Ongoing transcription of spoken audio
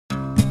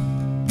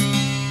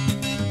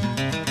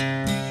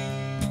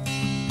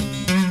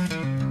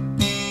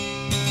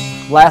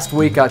Last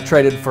week I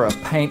traded for a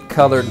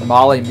paint-colored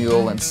Molly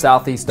mule in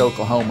southeast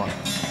Oklahoma.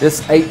 This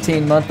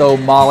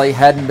 18-month-old Molly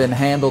hadn't been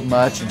handled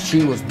much and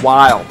she was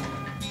wild.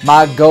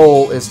 My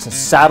goal is to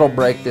saddle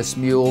break this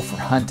mule for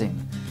hunting.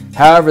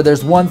 However,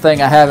 there's one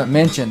thing I haven't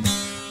mentioned.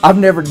 I've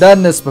never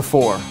done this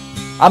before.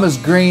 I'm as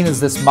green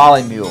as this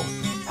Molly mule.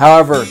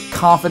 However,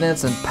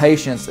 confidence and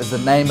patience is the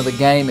name of the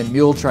game in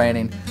mule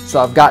training, so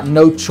I've got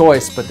no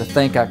choice but to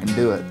think I can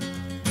do it.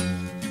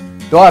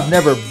 Though I've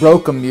never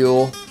broke a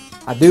mule,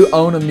 I do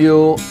own a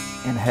mule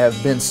and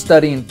have been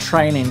studying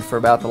training for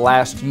about the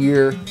last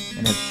year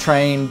and have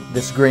trained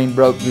this green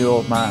broke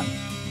mule of mine.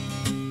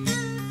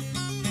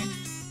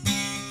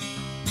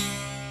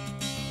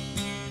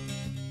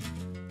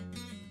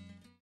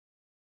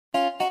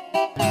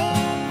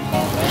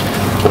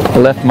 I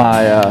left my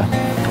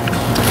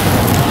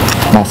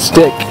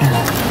stick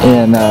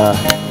in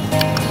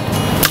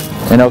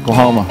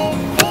Oklahoma.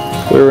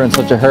 We were in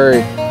such a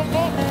hurry.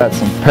 Got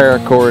some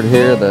paracord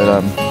here that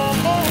I'm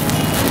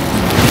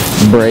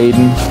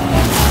braiding.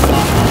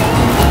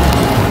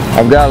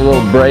 I've got a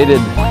little braided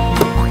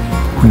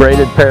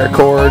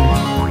paracord,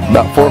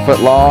 about 4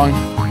 foot long,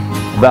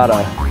 about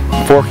a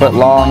 4 foot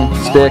long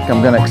stick.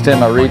 I'm going to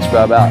extend my reach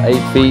by about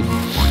 8 feet.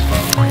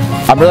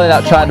 I'm really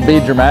not trying to be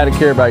dramatic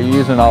here by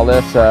using all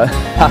this.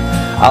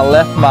 I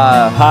left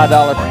my high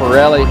dollar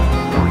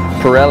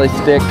Pirelli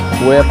stick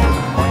whip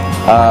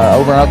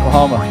over in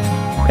Oklahoma,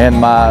 and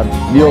my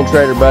mule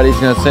trader buddy's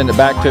going to send it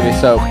back to me,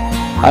 so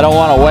I don't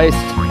want to waste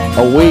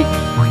a week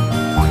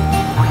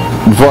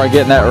before I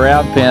get in that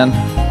round pen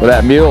with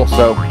that mule,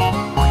 so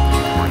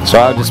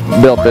I just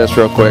built this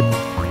real quick.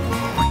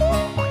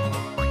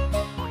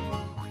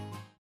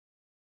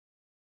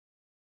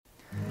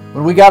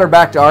 When we got her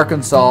back to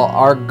Arkansas,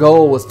 our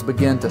goal was to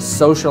begin to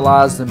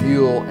socialize the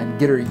mule and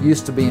get her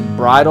used to being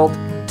bridled,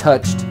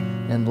 touched,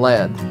 and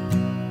led.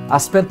 I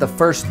spent the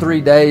first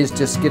 3 days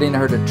just getting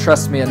her to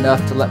trust me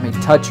enough to let me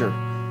touch her.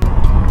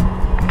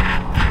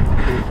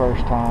 For the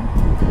first time,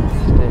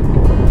 stick.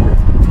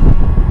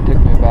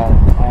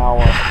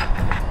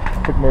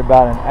 Took me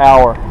about an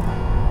hour.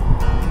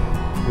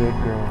 Good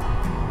girl.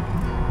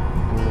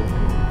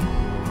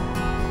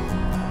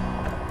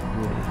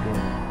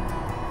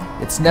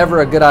 It's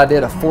never a good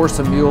idea to force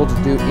a mule to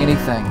do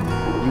anything.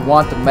 You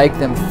want to make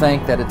them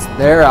think that it's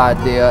their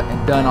idea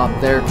and done on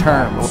their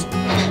terms.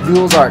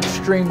 Mules are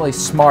extremely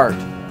smart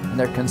and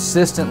they're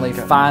consistently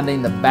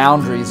finding the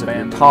boundaries of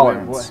your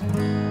tolerance.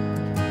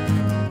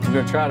 I'm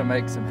going to try to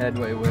make some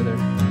headway with her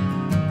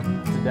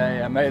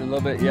today. I made a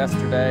little bit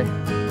yesterday.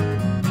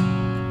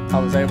 I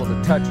was able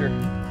to touch her.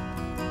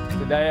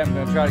 Today I'm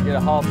going to try to get a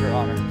halter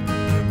on her.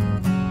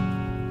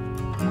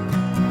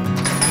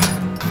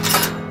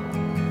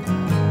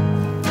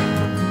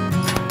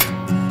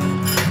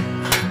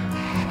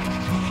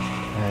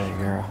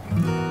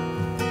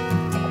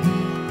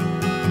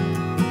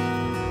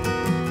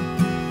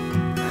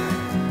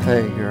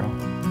 Hey girl.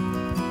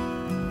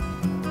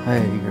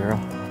 Hey girl.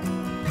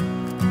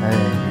 Hey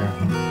girl.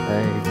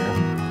 Hey girl.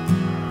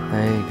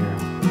 Hey girl.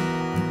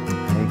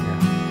 Hey girl.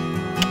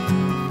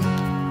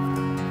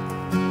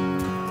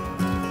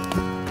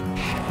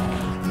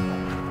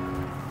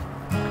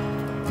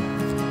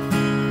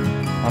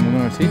 I'm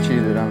going to teach you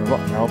that I'm a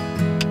boss. Nope.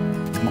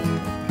 Come on.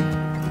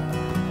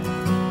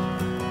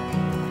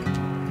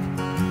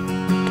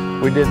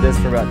 We did this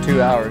for about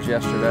 2 hours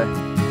yesterday.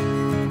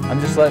 I'm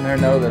just letting her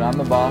know that I'm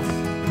the boss.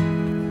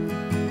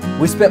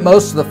 We spent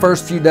most of the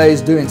first few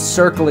days doing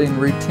circling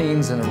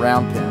routines in a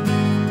round pen.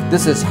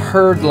 This is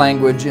herd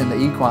language in the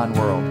equine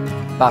world.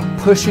 By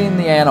pushing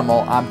the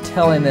animal, I'm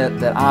telling it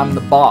that I'm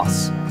the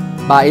boss.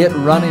 By it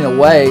running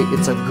away,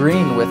 it's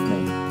agreeing with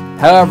me.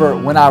 However,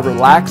 when I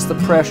relax the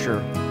pressure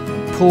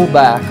and pull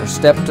back or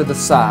step to the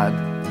side,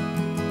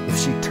 if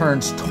she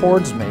turns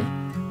towards me,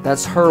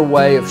 that's her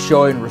way of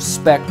showing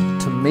respect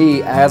to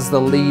me as the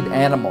lead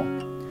animal.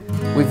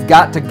 We've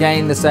got to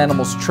gain this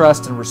animal's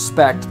trust and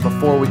respect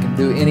before we can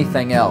do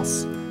anything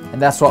else. And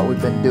that's what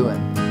we've been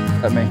doing.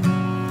 Let me.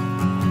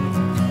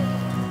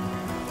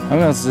 I'm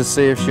going to just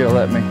see if she'll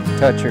let me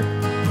touch her.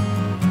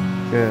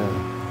 Good.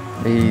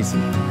 Easy.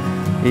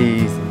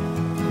 Easy.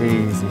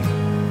 Easy.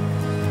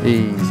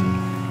 Easy.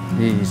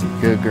 Easy.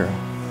 Good girl.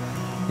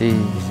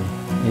 Easy.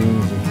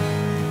 Easy.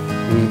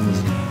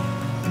 Easy.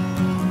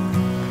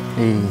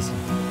 Easy.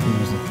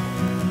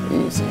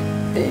 Easy.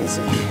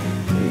 Easy. Easy.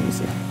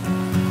 Easy.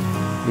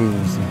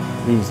 Easy,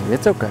 easy.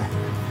 It's okay.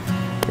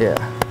 Yeah.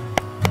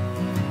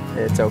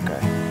 It's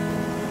okay.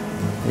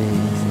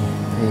 Easy,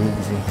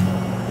 easy,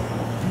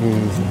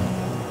 easy,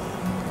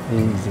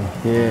 easy.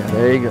 Yeah,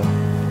 there you go.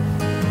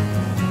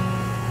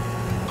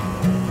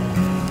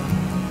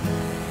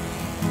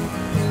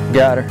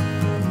 Got her.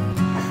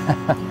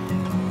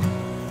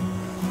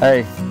 Hey.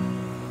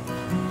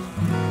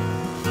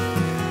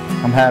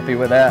 I'm happy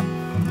with that.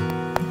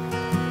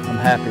 I'm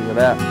happy with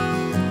that.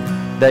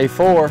 Day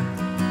 4.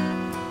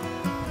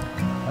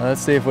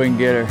 Let's see if we can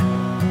get her.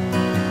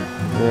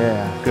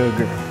 Yeah, good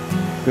girl.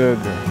 Good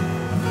girl.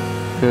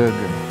 Good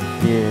girl.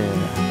 Yeah.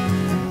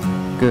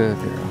 Good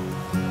girl.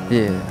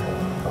 Yeah.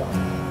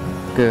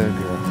 Good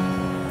girl.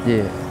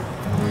 Yeah.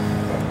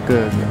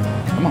 Good girl.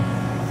 Come on.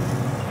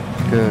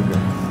 Good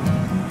girl.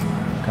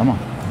 Come on.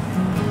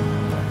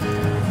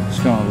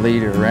 Just gonna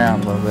lead her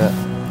around a little bit.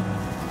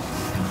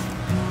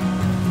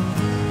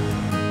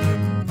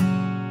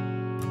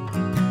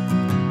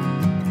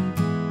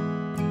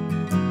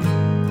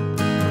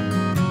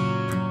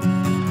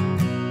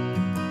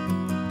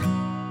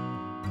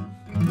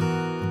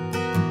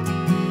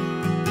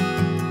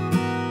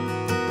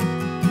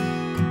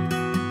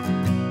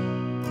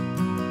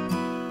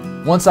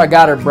 Once I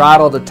got her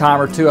bridled a time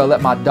or two, I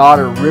let my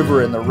daughter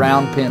River in the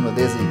round pen with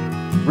Izzy.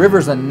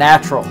 River's a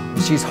natural,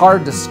 and she's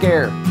hard to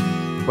scare.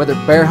 Whether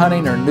bear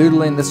hunting or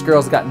noodling, this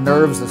girl's got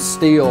nerves of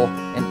steel,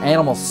 and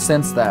animals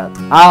sense that.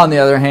 I, on the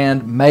other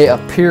hand, may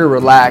appear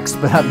relaxed,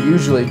 but I'm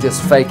usually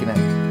just faking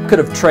it. Could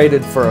have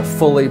traded for a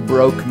fully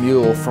broke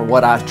mule for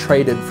what I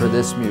traded for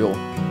this mule.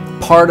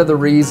 Part of the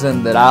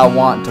reason that I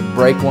want to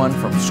break one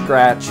from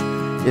scratch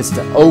is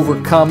to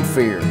overcome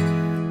fear.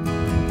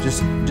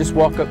 Just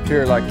walk up to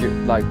her like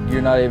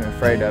you're not even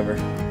afraid of her.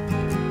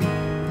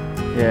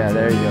 Yeah,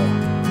 there you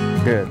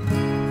go.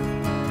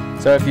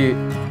 Good. So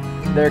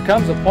there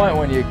comes a point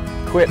when you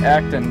quit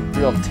acting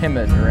real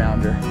timid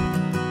around her.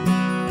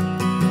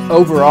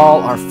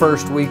 Overall, our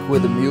first week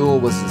with the mule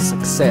was a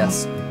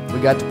success. We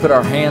got to put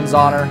our hands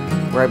on her,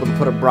 we're able to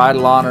put a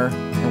bridle on her,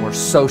 and we're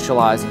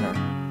socializing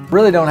her.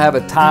 Really don't have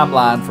a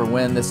timeline for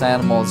when this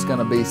animal is going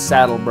to be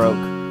saddle broke,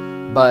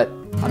 but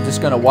I'm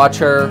just going to watch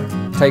her,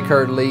 take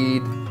her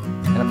lead,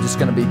 and I'm just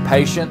going to be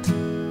patient,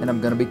 and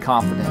I'm going to be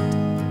confident.